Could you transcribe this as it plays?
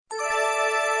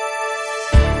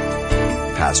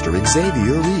Pastor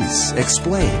Xavier Reese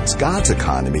explains God's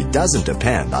economy doesn't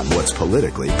depend on what's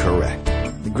politically correct.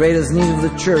 The greatest need of the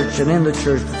church and in the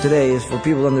church today is for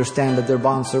people to understand that they're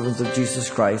bondservants of Jesus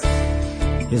Christ.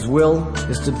 His will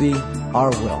is to be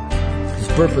our will. His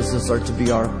purposes are to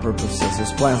be our purposes.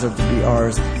 His plans are to be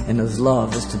ours. And His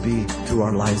love is to be through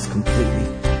our lives completely.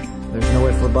 There's no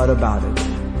if or but about it.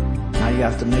 Now you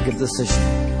have to make a decision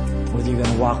whether you're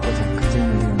going to walk with Him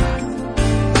continually or not.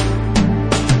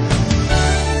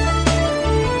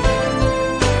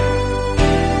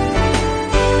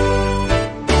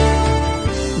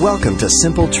 Welcome to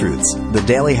Simple Truths, the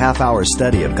daily half-hour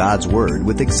study of God's Word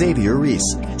with Xavier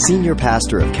Reese, Senior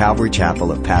Pastor of Calvary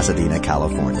Chapel of Pasadena,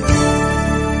 California.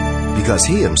 Because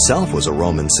he himself was a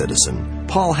Roman citizen,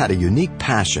 Paul had a unique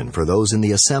passion for those in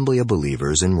the assembly of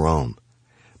believers in Rome.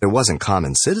 There wasn't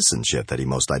common citizenship that he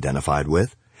most identified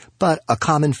with, but a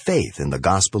common faith in the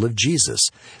gospel of Jesus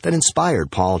that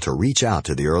inspired Paul to reach out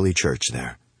to the early church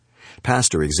there.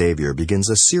 Pastor Xavier begins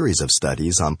a series of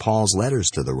studies on Paul's letters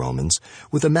to the Romans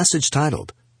with a message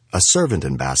titled, A Servant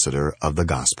Ambassador of the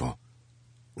Gospel.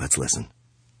 Let's listen.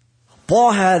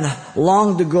 Paul had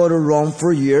longed to go to Rome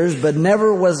for years, but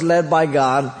never was led by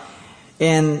God.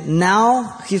 And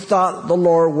now he thought the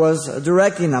Lord was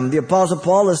directing him. The Apostle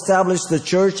Paul established the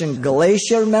church in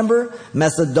Galatia, remember?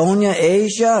 Macedonia,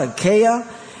 Asia, Achaia.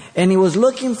 And he was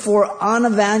looking for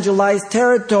unevangelized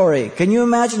territory. Can you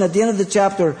imagine at the end of the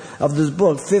chapter of this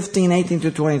book, 15, 18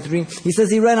 to 23, he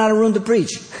says he ran out of room to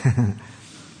preach.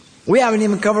 We haven't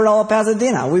even covered all of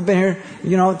Pasadena. We've been here,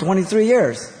 23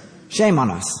 years. Shame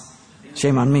on us.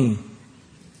 Shame on me.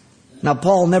 Now,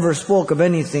 Paul never spoke of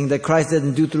anything that Christ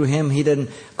didn't do through him. He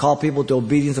didn't call people to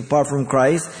obedience apart from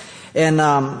Christ. And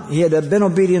he had been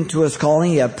obedient to his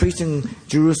calling. He had preached in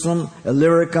Jerusalem,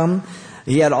 Illyricum.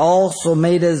 He had also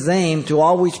made his aim to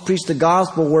always preach the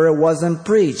gospel where it wasn't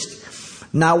preached.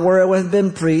 Not where it has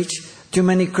been preached. Too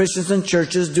many Christians and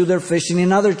churches do their fishing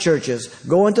in other churches.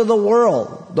 Go into the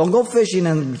world. Don't go fishing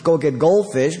and go get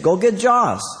goldfish. Go get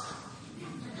jaws.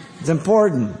 It's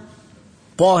important.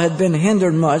 Paul had been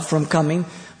hindered much from coming,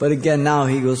 but again now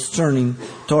he was turning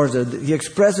towards it. He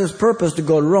expressed his purpose to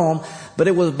go to Rome, but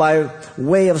it was by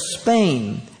way of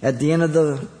Spain. At the end of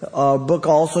the book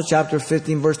also, chapter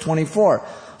 15, verse 24.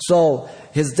 So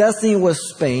his destiny was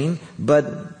Spain, but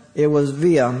it was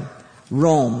via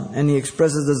Rome. And he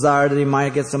expressed his desire that he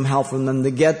might get some help from them to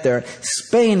get there.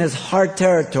 Spain is hard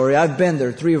territory. I've been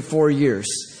there 3 or 4 years.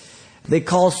 They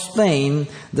call Spain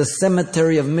the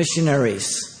cemetery of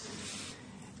missionaries.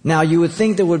 Now you would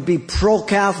think they would be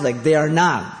pro-Catholic. They are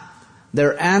not.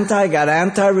 They're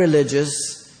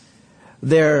anti-religious.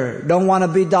 They don't want to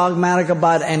be dogmatic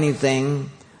about anything.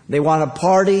 They want to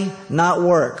party, not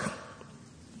work.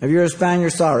 If you're a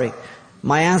Spaniard, sorry.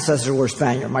 My ancestors were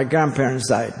Spaniard. My grandparents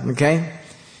died. Okay?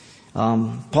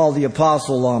 Paul the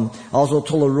Apostle also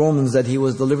told the Romans that he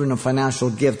was delivering a financial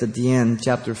gift at the end,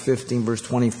 chapter 15, verse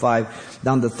 25,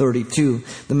 down to 32.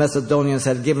 The Macedonians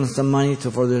had given some money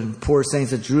for the poor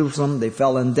saints at Jerusalem. They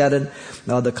fell indebted.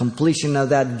 The completion of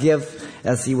that gift,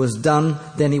 as he was done,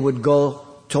 then he would go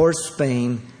towards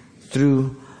Spain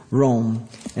through Rome.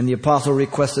 And the apostle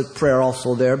requested prayer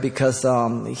also there because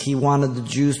he wanted the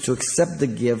Jews to accept the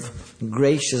gift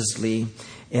graciously,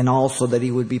 and also that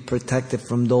he would be protected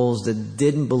from those that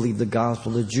didn't believe the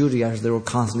gospel, the Judaizers. They were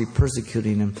constantly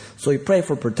persecuting him. So he prayed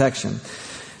for protection.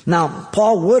 Now,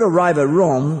 Paul would arrive at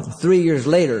Rome 3 years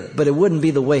later, but it wouldn't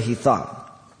be the way he thought.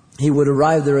 He would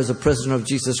arrive there as a prisoner of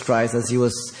Jesus Christ, as he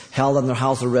was held under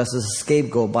house arrest as a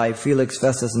scapegoat by Felix,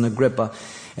 Festus, and Agrippa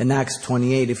in Acts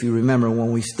 28, if you remember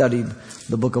when we studied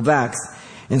the book of Acts.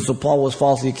 And so Paul was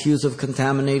falsely accused of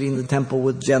contaminating the temple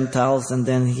with Gentiles, and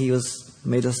then he was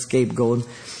made a scapegoat.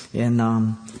 And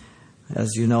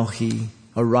as you know, he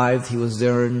arrived. He was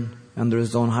there under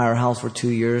his own hire house for 2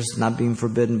 years, not being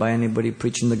forbidden by anybody,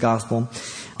 preaching the gospel.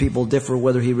 People differ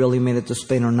whether he really made it to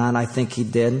Spain or not. I think he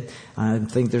did. I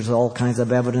think there's all kinds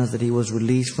of evidence that he was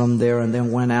released from there and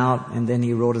then went out, and then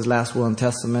he wrote his last will and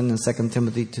testament in 2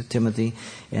 Timothy to Timothy,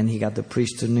 and he got to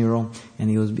preach to Nero, and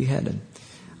he was beheaded.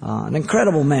 An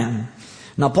incredible man.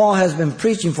 Now, Paul has been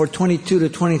preaching for 22 to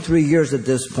 23 years at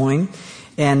this point,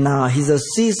 and he's a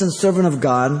seasoned servant of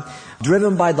God,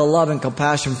 driven by the love and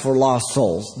compassion for lost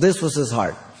souls. This was his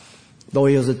heart. Though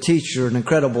he was a teacher, an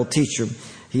incredible teacher,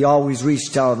 he always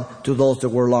reached out to those that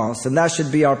were lost. And that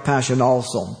should be our passion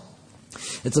also.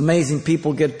 It's amazing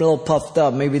people get a little puffed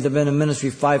up. Maybe they've been in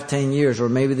ministry 5-10 years, or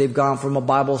maybe they've gone from a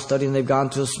Bible study and they've gone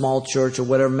to a small church or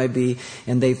whatever it may be,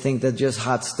 and they think that's just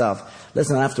hot stuff.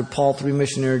 Listen, after Paul 3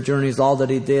 missionary journeys, all that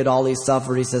he did, all he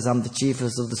suffered, he says, I'm the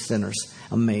chiefest of the sinners.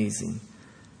 Amazing.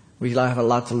 We have a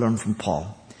lot to learn from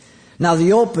Paul. Now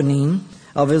the opening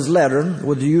of his letter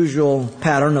with the usual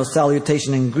pattern of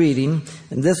salutation and greeting,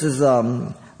 and this is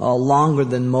longer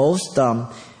than most.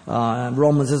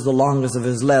 Romans is the longest of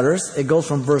his letters. It goes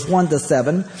from verse 1 to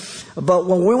 7. But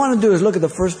what we want to do is look at the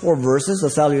first 4 verses, the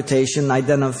salutation,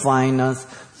 identifying us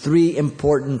 3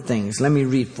 important things. Let me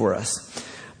read for us.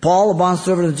 Paul, a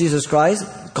bondservant of Jesus Christ,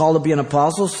 called to be an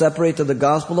apostle, separate to the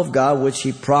gospel of God, which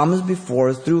he promised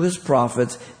before through his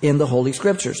prophets in the Holy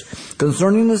Scriptures,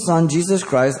 concerning the Son, Jesus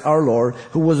Christ, our Lord,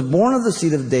 who was born of the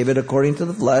seed of David according to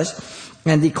the flesh,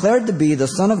 and declared to be the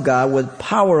Son of God with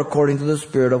power according to the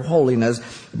Spirit of holiness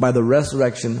by the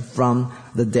resurrection from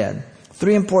the dead.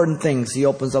 3 important things he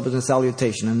opens up in the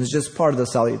salutation, and it's just part of the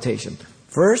salutation.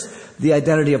 First, the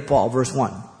identity of Paul, verse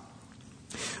 1.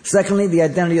 Secondly, the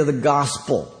identity of the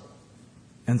gospel.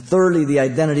 And thirdly, the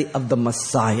identity of the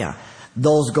Messiah.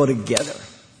 Those go together.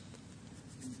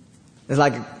 It's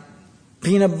like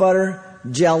peanut butter,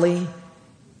 jelly,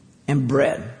 and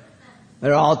bread.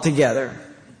 They're all together.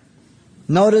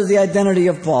 Notice the identity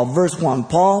of Paul. Verse 1.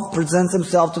 Paul presents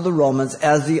himself to the Romans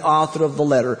as the author of the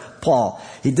letter, Paul.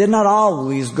 He did not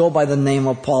always go by the name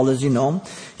of Paul, as you know.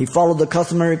 He followed the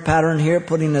customary pattern here,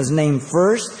 putting his name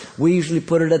first. We usually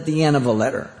put it at the end of a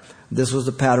letter. This was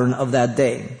the pattern of that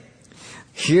day.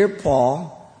 Here,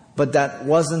 Paul, but that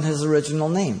wasn't his original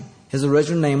name. His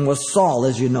original name was Saul,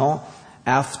 as you know,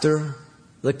 after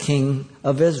the king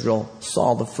of Israel,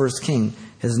 Saul, the first king.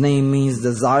 His name means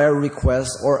desire,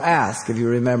 request, or ask, if you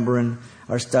remember in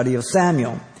our study of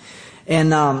Samuel.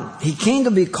 And he came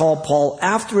to be called Paul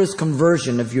after his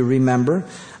conversion, if you remember,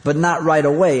 but not right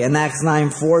away. In Acts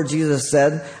 9:4, Jesus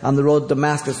said on the road to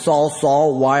Damascus, Saul,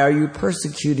 Saul, why are you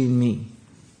persecuting me?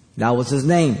 That was his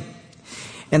name.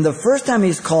 And the first time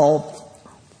he's called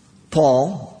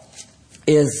Paul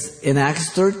is in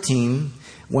Acts 13,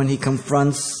 when he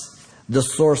confronts the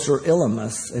sorcerer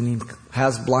Elymas, and he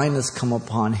has blindness come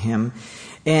upon him.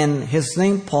 And his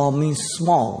name, Paul, means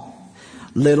small,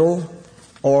 little,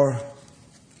 or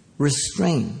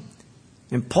restrained.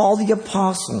 And Paul the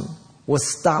apostle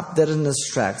was stopped dead in his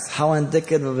tracks. How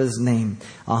indicative of his name.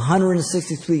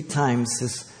 163 times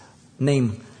his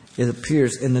name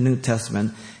appears in the New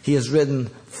Testament. He has written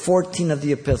 14 of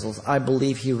the epistles. I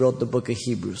believe he wrote the book of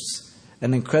Hebrews.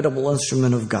 An incredible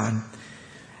instrument of God.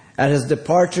 At his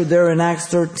departure there in Acts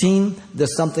 13,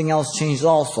 there's something else changed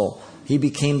also. He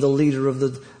became the leader of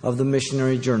the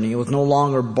missionary journey. It was no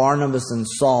longer Barnabas and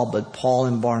Saul, but Paul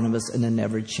and Barnabas, and it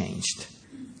never changed.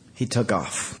 He took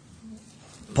off.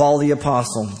 Paul the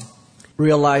apostle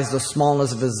realized the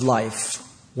smallness of his life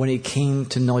when he came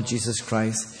to know Jesus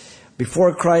Christ.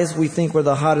 Before Christ, we think we're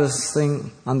the hottest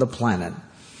thing on the planet.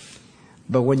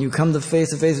 But when you come to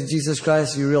face with Jesus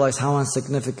Christ, you realize how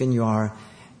insignificant you are,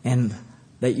 and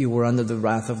that you were under the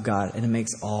wrath of God, and it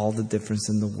makes all the difference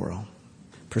in the world.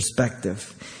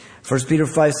 Perspective. 1 Peter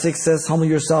 5:6 says, humble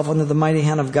yourself under the mighty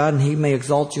hand of God, and he may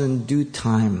exalt you in due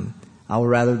time. I would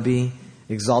rather be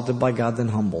exalted by God than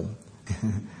humble.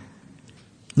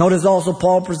 Notice also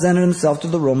Paul presented himself to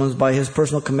the Romans by his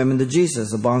personal commitment to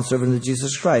Jesus, a bondservant of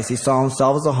Jesus Christ. He saw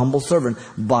himself as a humble servant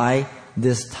by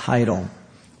this title.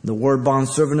 The word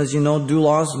bondservant, as you know,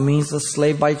 doulos, means a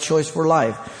slave by choice for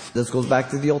life. This goes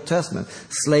back to the Old Testament.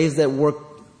 Slaves that work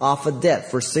off a debt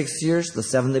for 6 years, the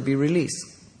 7th they'd be released.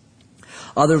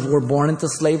 Others were born into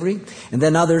slavery, and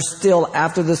then others still,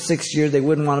 after the 6th year, they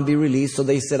wouldn't want to be released, so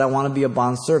they said, I want to be a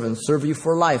bondservant. Serve you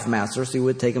for life, master. So he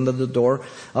would take him to the door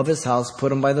of his house,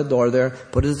 put him by the door there,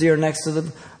 put his ear next to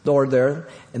the door there,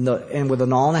 and with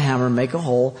an awl and a hammer, make a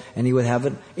hole, and he would have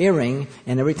an earring,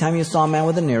 and every time you saw a man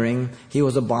with an earring, he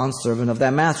was a bondservant of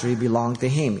that master. He belonged to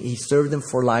him. He served him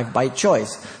for life by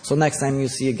choice. So next time you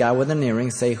see a guy with an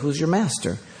earring, say, who's your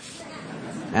master?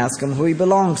 Ask him who he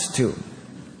belongs to.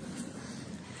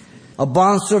 A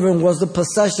bondservant was the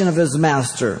possession of his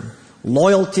master.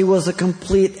 Loyalty was a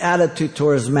complete attitude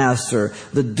towards his master.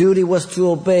 The duty was to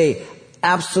obey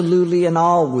absolutely and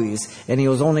always. And he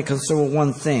was only concerned with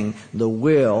one thing, the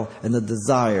will and the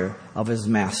desire of his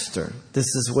master. This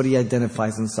is what he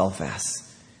identifies himself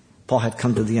as. Paul had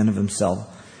come to the end of himself.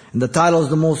 And the title is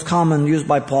the most common used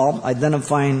by Paul,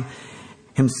 identifying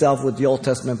himself with the Old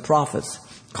Testament prophets,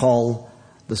 called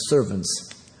the servants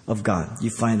of God.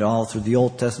 You find it all through the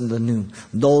Old Testament and the New.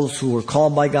 Those who were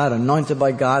called by God, anointed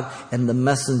by God, and the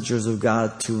messengers of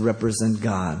God to represent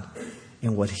God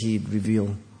in what He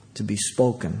revealed to be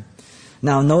spoken.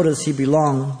 Now notice he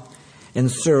belonged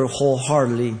and served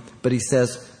wholeheartedly, but he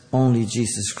says only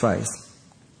Jesus Christ.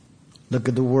 Look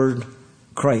at the word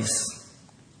Christ.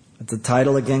 At the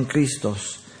title again,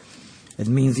 Christos. It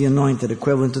means the anointed,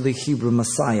 equivalent to the Hebrew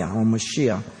Messiah or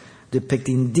Mashiach.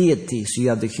 depicting deity. So you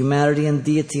have the humanity and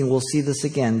deity, and we'll see this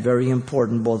again. Very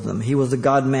important, both of them. He was the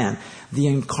God-man, the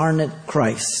incarnate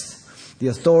Christ. The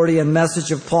authority and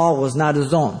message of Paul was not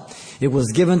his own. It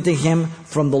was given to him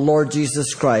from the Lord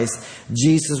Jesus Christ.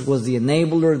 Jesus was the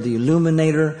enabler, the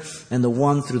illuminator, and the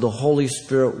one through the Holy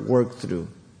Spirit worked through.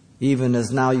 Even as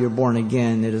now you're born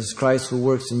again, it is Christ who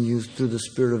works in you through the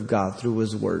Spirit of God, through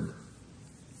His Word.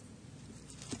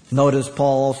 Notice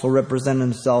Paul also represented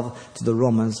himself to the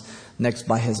Romans next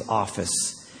by his office.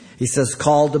 He says,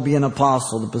 called to be an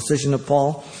apostle. The position of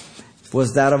Paul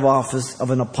was that of office of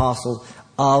an apostle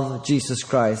of Jesus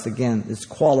Christ. Again, it's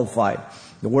qualified.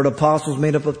 The word apostle is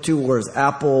made up of two words,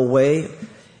 apo, away,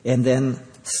 and then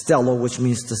stello, which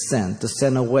means to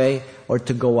send away or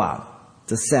to go out,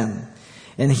 to send.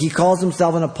 And he calls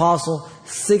himself an apostle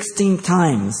 16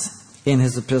 times in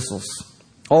his epistles,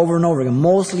 over and over again,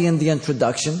 mostly in the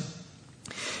introduction.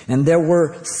 And there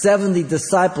were 70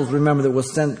 disciples, remember, that were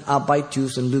sent out by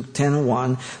twos in Luke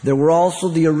 10:1. There were also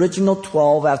the original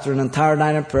 12 after an entire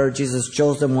night of prayer. Jesus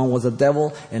chose them. One was a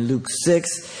devil in Luke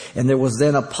 6. And there was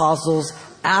then apostles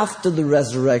after the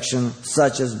resurrection,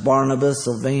 such as Barnabas,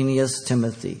 Silvanus,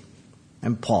 Timothy,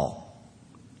 and Paul.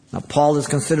 Now, Paul is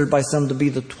considered by some to be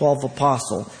the 12th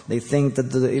apostle. They think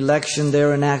that the election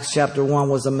there in Acts chapter 1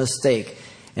 was a mistake,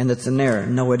 and it's an error.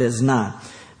 No, it is not.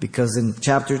 Because in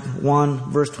chapter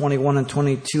 1, verse 21 and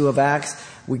 22 of Acts,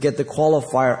 we get the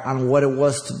qualifier on what it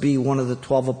was to be one of the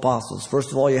 12 apostles.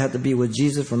 First of all, you had to be with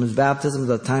Jesus from His baptism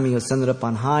to the time He ascended up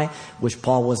on high, which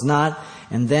Paul was not.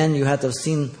 And then you had to have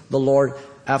seen the Lord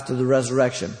after the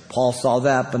resurrection. Paul saw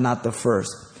that, but not the first.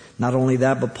 Not only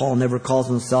that, but Paul never calls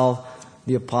himself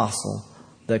the apostle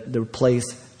that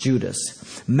replaced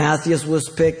Judas. Matthias was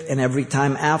picked, and every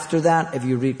time after that, if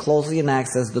you read closely in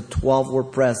Acts, as the 12 were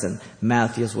present,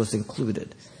 Matthias was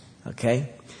included. Okay?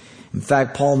 In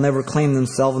fact, Paul never claimed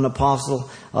himself an apostle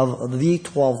of the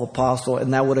 12 apostle,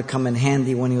 and that would have come in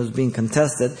handy when he was being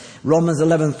contested. Romans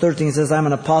 11:13 says, I'm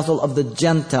an apostle of the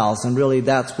Gentiles, and really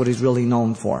that's what he's really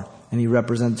known for. And he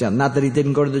represents Gentiles. Not that he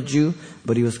didn't go to the Jew,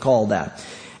 but he was called that.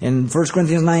 In 1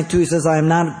 Corinthians 9:2, he says, I am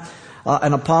not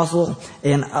an apostle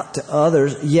and to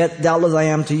others, yet doubtless I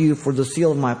am to you, for the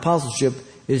seal of my apostleship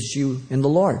is you in the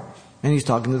Lord. And he's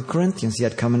talking to the Corinthians. He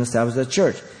had come and established that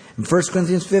church. In 1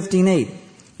 Corinthians 15:8,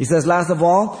 he says, last of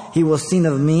all, he was seen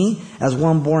of me as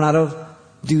one born out of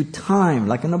due time,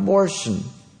 like an abortion.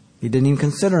 He didn't even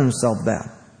consider himself that.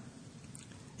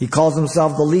 He calls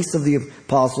himself the least of the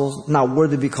apostles, not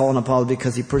worthy to be called an apostle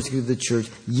because he persecuted the church,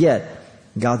 yet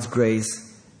God's grace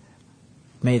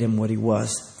made him what he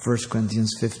was. 1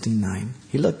 Corinthians 15:9.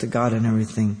 He looked to God in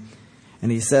everything.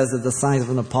 And he says that the signs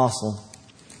of an apostle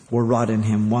were wrought in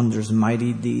him, wonders,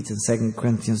 mighty deeds, in 2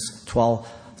 Corinthians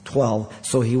 12:12.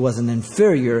 So he wasn't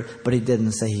inferior, but he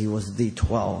didn't say he was the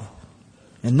 12.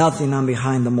 And nothing I'm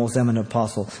behind the most eminent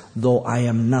apostle, though I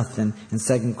am nothing, in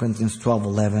 2 Corinthians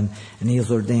 12:11. And he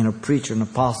is ordained a preacher, an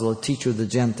apostle, a teacher of the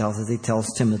Gentiles, as he tells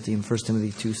Timothy in 1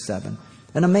 Timothy 2:7.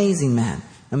 An amazing man.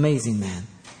 Amazing man.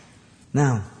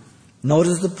 Now,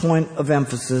 notice the point of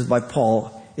emphasis by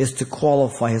Paul is to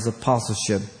qualify his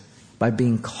apostleship by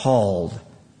being called,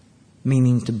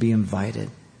 meaning to be invited.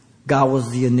 God was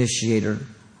the initiator.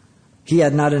 He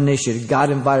had not initiated. God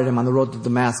invited him on the road to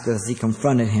Damascus as he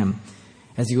confronted him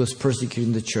as he was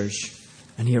persecuting the church,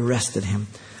 and he arrested him.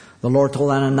 The Lord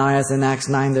told Ananias in Acts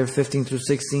 9, there 15 through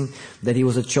 16, that he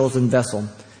was a chosen vessel,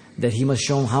 that he must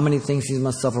show him how many things he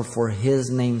must suffer for his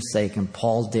name's sake, and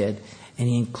Paul did. And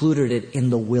he included it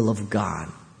in the will of God.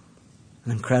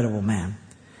 An incredible man.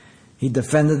 He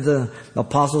defended the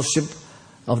apostleship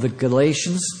of the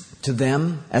Galatians to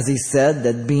them, as he said,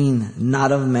 that being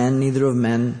not of men, neither of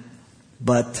men,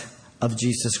 but of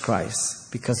Jesus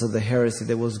Christ, because of the heresy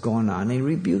that was going on. And he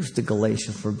rebuked the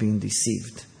Galatians for being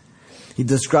deceived. He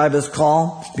described his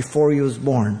call before he was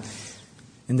born.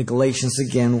 In the Galatians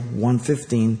again,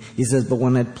 1:15, he says, but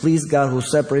when it pleased God who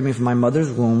separated me from my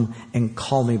mother's womb and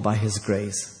called me by His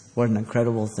grace. What an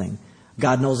incredible thing.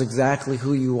 God knows exactly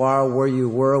who you are, where you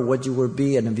were, what you will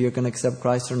be, and if you're going to accept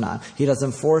Christ or not. He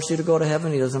doesn't force you to go to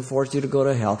heaven. He doesn't force you to go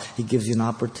to hell. He gives you an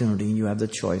opportunity, and you have the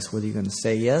choice whether you're going to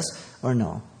say yes or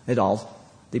no. It all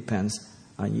depends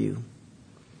on you.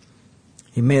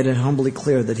 He made it humbly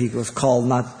clear that he was called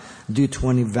not due to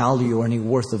any value or any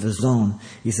worth of his own.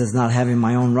 He says, not having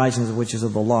my own righteousness, which is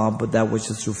of the law, but that which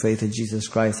is through faith in Jesus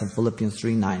Christ, in Philippians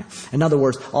 3:9. In other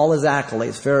words, all his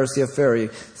accolades, Pharisee of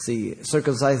Pharisee,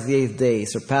 circumcised the 8th day,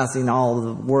 surpassing all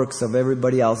the works of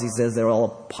everybody else, he says they're all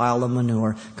a pile of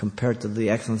manure compared to the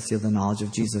excellency of the knowledge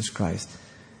of Jesus Christ.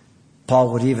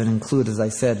 Paul would even include, as I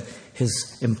said,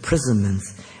 his imprisonment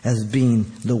as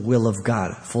being the will of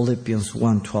God. Philippians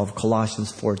 1:12,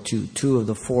 Colossians 4:2, two of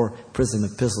the 4 prison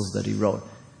epistles that he wrote.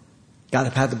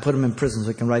 God had to put him in prison so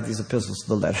he can write these epistles,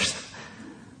 the letters.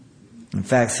 In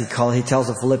fact, he tells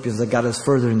the Philippians that God is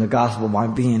furthering the gospel by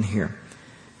being here.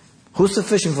 Who's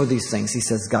sufficient for these things? He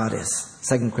says God is.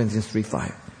 2 Corinthians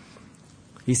 3:5.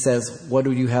 He says, what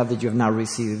do you have that you have not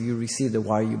received? If you received it,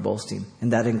 why are you boasting?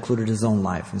 And that included his own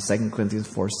life in 2 Corinthians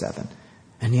 4:7.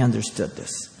 And he understood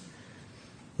this.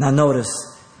 Now notice,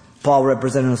 Paul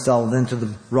represented himself then to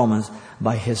the Romans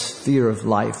by his fear of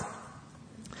life.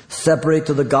 Separate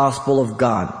to the gospel of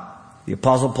God. The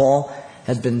Apostle Paul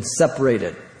had been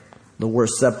separated. The word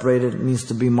separated means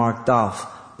to be marked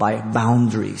off by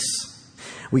boundaries.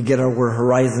 We get our word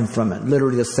horizon from it.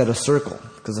 Literally to set a circle,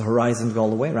 because the horizon goes all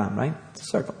the way around, right? It's a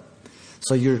circle.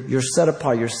 So you're set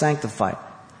apart, you're sanctified.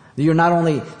 You're not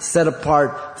only set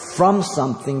apart from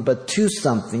something, but to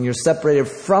something. You're separated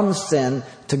from sin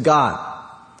to God.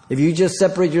 If you just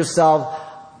separate yourself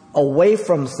away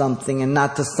from something and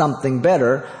not to something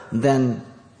better, then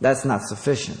that's not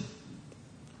sufficient.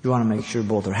 You want to make sure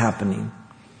both are happening.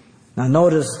 Now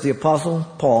notice the Apostle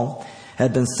Paul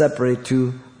had been separated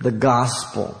to the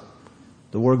gospel.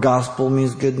 The word gospel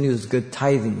means good news, good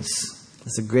tidings.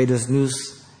 It's the greatest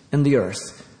news in the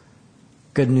earth.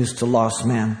 Good news to lost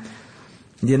man.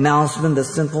 The announcement that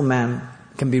sinful man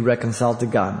can be reconciled to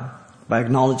God by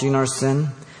acknowledging our sin,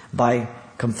 by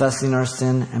confessing our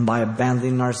sin, and by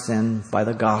abandoning our sin by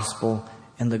the gospel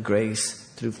and the grace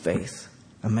through faith.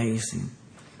 Amazing.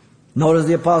 Notice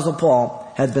the Apostle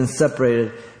Paul had been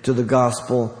separated to the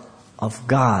gospel of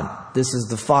God. This is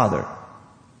the Father.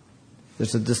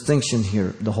 There's a distinction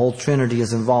here. The whole Trinity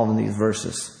is involved in these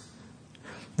verses.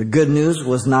 The good news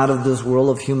was not of this world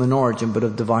of human origin, but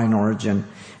of divine origin.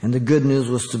 And the good news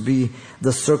was to be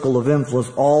the circle of influence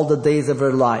all the days of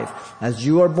your life. As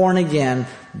you are born again,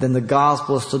 then the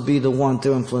gospel is to be the one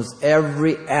to influence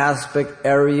every aspect,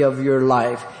 area of your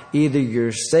life. Either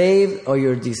you're saved or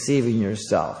you're deceiving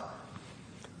yourself.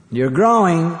 You're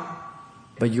growing,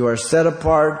 but you are set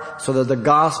apart so that the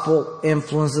gospel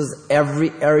influences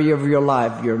every area of your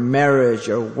life. Your marriage,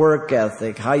 your work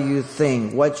ethic, how you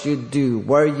think, what you do,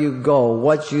 where you go,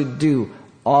 what you do,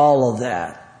 all of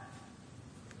that.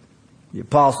 The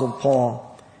Apostle Paul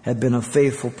had been a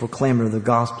faithful proclaimer of the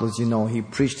gospel. As you know, he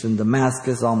preached in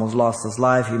Damascus, almost lost his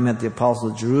life. He met the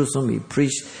apostles of Jerusalem. He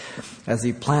preached as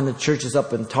he planted churches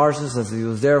up in Tarsus, as he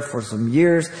was there for some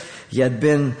years. He had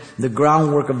been the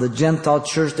groundwork of the Gentile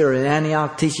church there in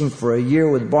Antioch, teaching for a year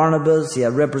with Barnabas. He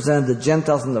had represented the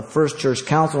Gentiles in the first church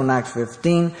council in Acts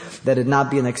 15. That did not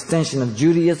be an extension of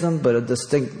Judaism, but a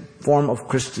distinct form of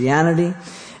Christianity.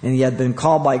 And he had been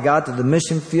called by God to the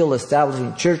mission field,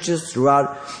 establishing churches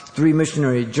throughout 3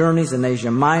 missionary journeys in Asia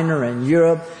Minor and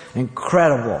Europe.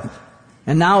 Incredible.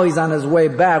 And now he's on his way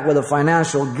back with a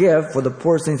financial gift for the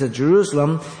poor saints of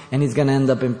Jerusalem, and he's going to end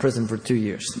up in prison for 2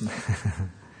 years.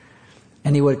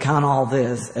 And he would count all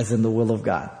this as in the will of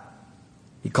God.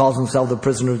 He calls himself the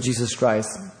prisoner of Jesus Christ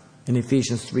in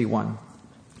Ephesians 3:1.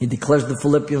 He declares to the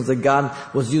Philippians that God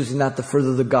was using that to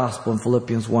further the gospel in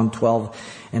Philippians 1:12.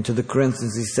 And to the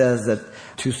Corinthians he says that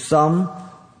to some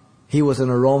he was an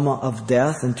aroma of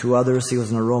death, and to others he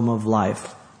was an aroma of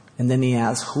life. And then he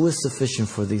asks, who is sufficient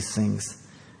for these things?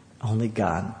 Only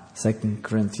God. 2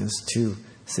 Corinthians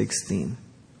 2:16.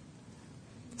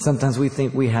 Sometimes we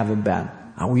think we have it bad.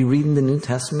 Are we reading the New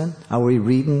Testament? Are we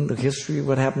reading the history of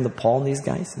what happened to Paul and these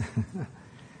guys?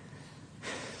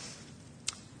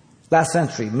 Last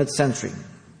century, mid-century,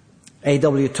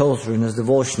 A.W. Tozer in his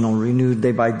devotional, Renewed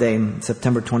Day by Day,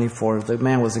 September 24th, the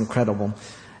man was incredible.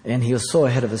 And he was so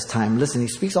ahead of his time. Listen, he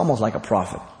speaks almost like a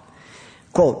prophet.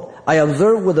 Quote, I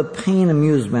observe with a pain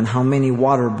amusement how many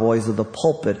water boys of the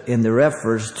pulpit, in their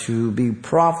efforts to be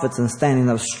prophets and standing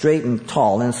up straight and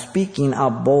tall and speaking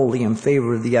out boldly in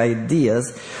favor of the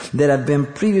ideas that have been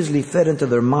previously fed into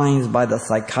their minds by the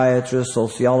psychiatrists,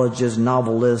 sociologists,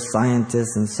 novelists,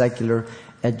 scientists, and secular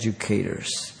educators.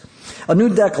 A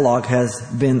new decalogue has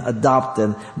been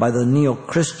adopted by the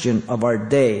neo-Christian of our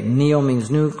day. Neo means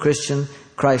new, Christian,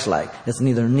 Christ-like. It's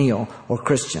neither neo or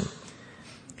Christian.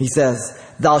 He says,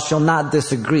 thou shalt not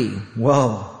disagree.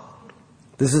 Whoa.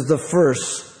 This is the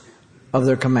first of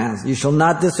their commands. You shall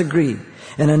not disagree.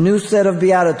 And a new set of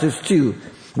Beatitudes too,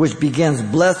 which begins,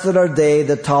 blessed are they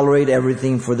that tolerate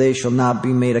everything, for they shall not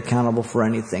be made accountable for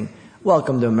anything.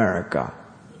 Welcome to America.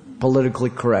 Politically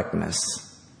correctness.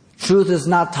 Truth is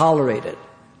not tolerated.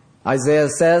 Isaiah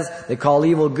says they call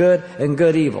evil good and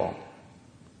good evil.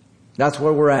 That's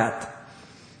where we're at.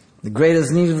 The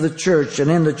greatest need of the church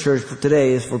and in the church for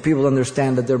today is for people to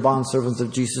understand that they're bondservants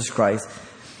of Jesus Christ.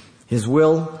 His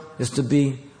will is to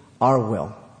be our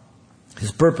will.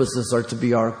 His purposes are to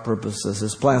be our purposes.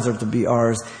 His plans are to be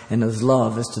ours. And His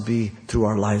love is to be through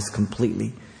our lives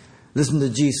completely. Listen to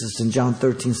Jesus in John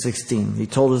 13:16. He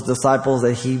told His disciples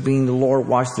that He, being the Lord,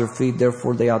 washed their feet.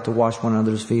 Therefore they ought to wash one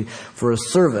another's feet. For a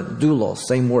servant, doulos,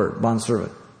 same word,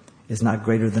 bondservant, is not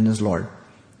greater than his Lord.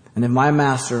 And if my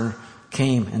master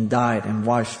came and died and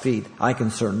washed feet, I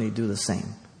can certainly do the same.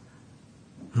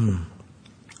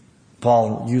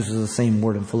 Paul uses the same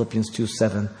word in Philippians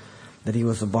 2:7, that he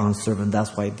was a bondservant.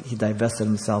 That's why he divested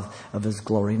himself of his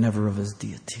glory, never of his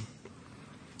deity.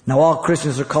 Now all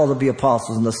Christians are called to be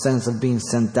apostles in the sense of being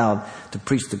sent out to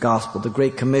preach the gospel. The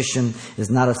Great Commission is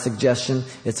not a suggestion,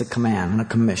 it's a command and a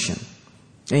commission.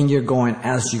 And you're going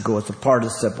as you go. It's a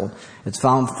participle. It's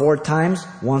found 4 times,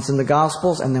 once in the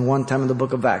Gospels and then 1 time in the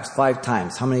book of Acts. 5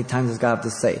 times. How many times does God have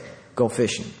to say, go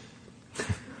fishing?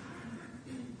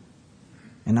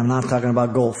 And I'm not talking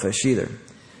about goldfish either.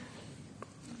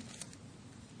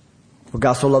 For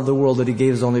God so loved the world that He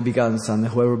gave His only begotten Son, that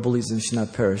whoever believes in Him should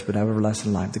not perish, but have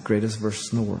everlasting life. The greatest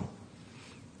verse in the world.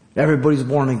 Everybody who's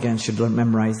born again should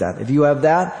memorize that. If you have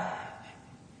that,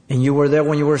 and you were there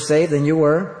when you were saved, then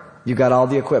you got all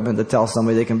the equipment to tell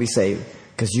somebody they can be saved.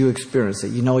 Because you experienced it.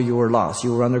 You know you were lost.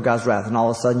 You were under God's wrath. And all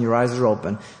of a sudden your eyes are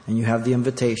open, and you have the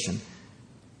invitation.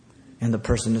 And the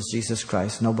person is Jesus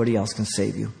Christ. Nobody else can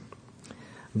save you.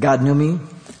 God knew me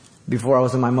before I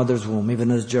was in my mother's womb,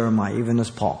 even as Jeremiah, even as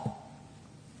Paul.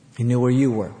 He knew where you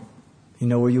were. He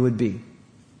knew where you would be.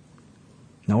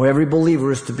 Now every believer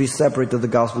is to be separate to the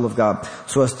gospel of God,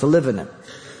 so as to live in it,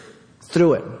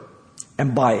 through it,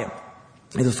 and by it.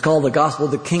 It is called the gospel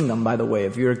of the kingdom, by the way.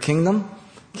 If you're a kingdom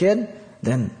kid,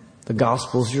 then the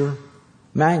gospel's your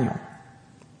manual.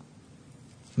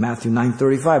 Matthew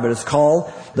 9:35. It is called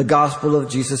the gospel of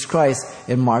Jesus Christ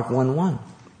in Mark 1:1.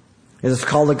 It is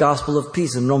called the gospel of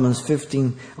peace in Romans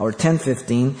 15 or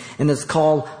 10:15, and it's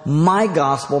called my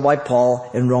gospel by Paul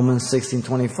in Romans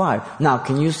 16:25. Now,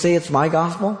 can you say it's my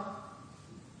gospel?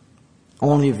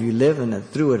 Only if you live in it,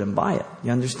 through it, and by it.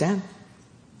 You understand?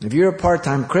 If you're a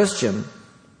part-time Christian,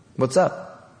 what's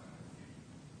up?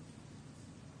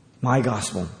 My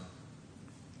gospel.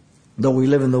 Though we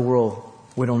live in the world,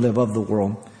 we don't live of the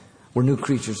world. We're new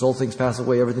creatures. Old things pass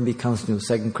away, everything becomes new.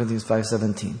 2 Corinthians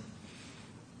 5:17.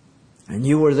 And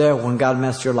you were there when God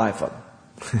messed your life up.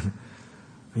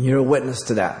 And you're a witness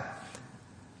to that.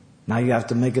 Now you have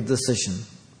to make a decision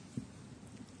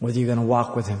whether you're going to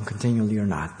walk with Him continually or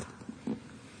not.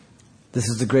 This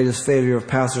is the greatest failure of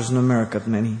pastors in America.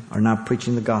 Many are not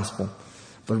preaching the gospel,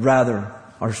 but rather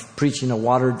are preaching a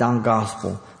watered down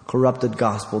gospel, corrupted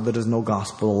gospel that is no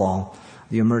gospel at all.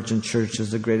 The emergent church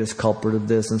is the greatest culprit of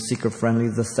this, and seeker friendly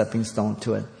is the stepping stone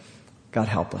to it. God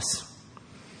help us.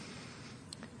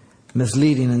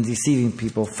 Misleading and deceiving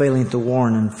people, failing to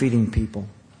warn and feeding people.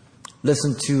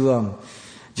 Listen to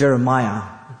Jeremiah.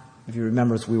 If you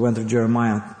remember, we went through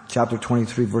Jeremiah chapter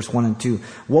 23, verse 1 and 2.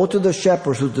 Woe to the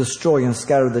shepherds who destroy and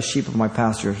scatter the sheep of my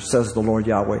pasture, says the Lord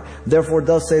Yahweh. Therefore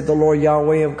thus saith the Lord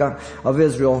Yahweh of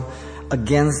Israel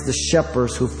against the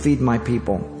shepherds who feed my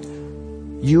people.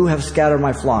 You have scattered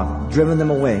my flock, driven them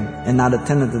away, and not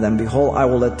attended to them. Behold, I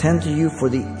will attend to you for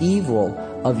the evil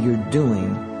of your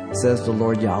doing, says the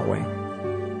Lord Yahweh.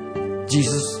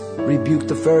 Jesus rebuked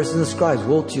the Pharisees and the scribes.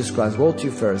 Woe to you, scribes. Woe to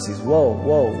you, Pharisees. Woe,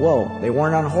 woe, woe. They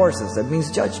weren't on horses. That means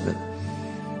judgment.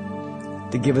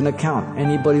 To give an account.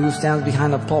 Anybody who stands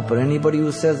behind a pulpit, anybody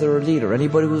who says they're a leader,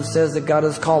 anybody who says that God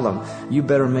has called them, you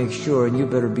better make sure and you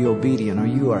better be obedient or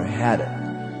you are had it.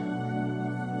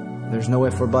 There's no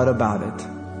if or but about it.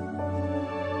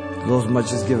 Those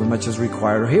much is given, much is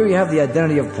required. Here you have the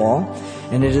identity of Paul,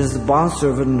 and it is the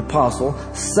bondservant and apostle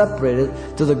separated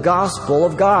to the gospel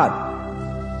of God.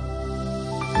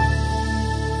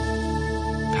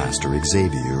 Pastor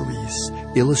Xavier Reese,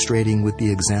 illustrating with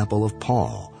the example of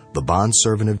Paul, the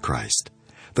bondservant of Christ.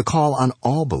 The call on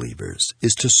all believers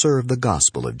is to serve the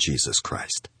gospel of Jesus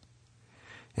Christ.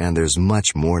 And there's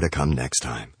much more to come next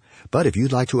time. But if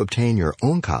you'd like to obtain your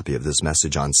own copy of this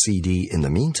message on CD in the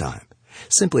meantime,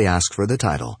 simply ask for the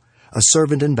title, A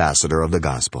Servant Ambassador of the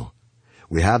Gospel.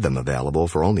 We have them available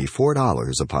for only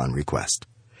 $4 upon request.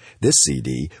 This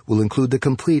CD will include the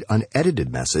complete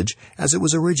unedited message as it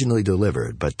was originally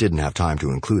delivered but didn't have time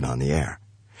to include on the air.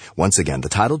 Once again, the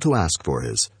title to ask for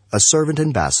is A Servant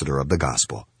Ambassador of the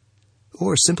Gospel.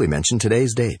 Or simply mention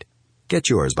today's date. Get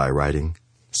yours by writing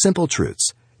Simple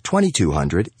Truths,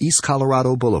 2200 East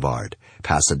Colorado Boulevard,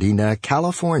 Pasadena,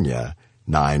 California,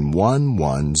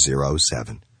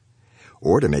 91107.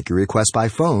 Or to make your request by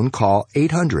phone, call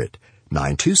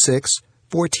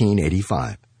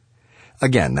 800-926-1485.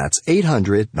 Again, that's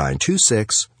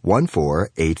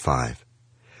 800-926-1485.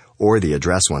 Or the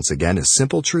address once again is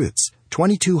Simple Truths,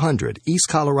 2200 East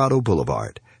Colorado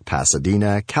Boulevard,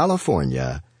 Pasadena,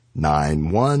 California,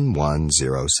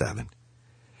 91107.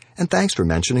 And thanks for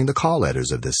mentioning the call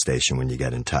letters of this station when you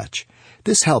get in touch.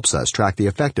 This helps us track the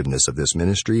effectiveness of this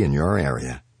ministry in your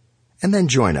area. And then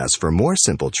join us for more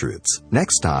Simple Truths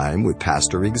next time with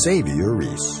Pastor Xavier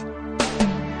Reese.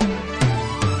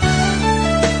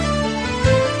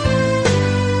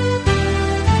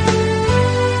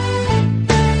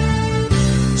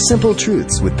 Simple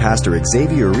Truths with Pastor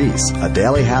Xavier Reese, a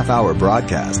daily half-hour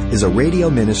broadcast, is a radio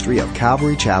ministry of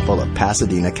Calvary Chapel of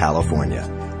Pasadena, California.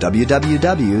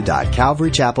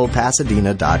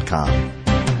 www.calvarychapelpasadena.com.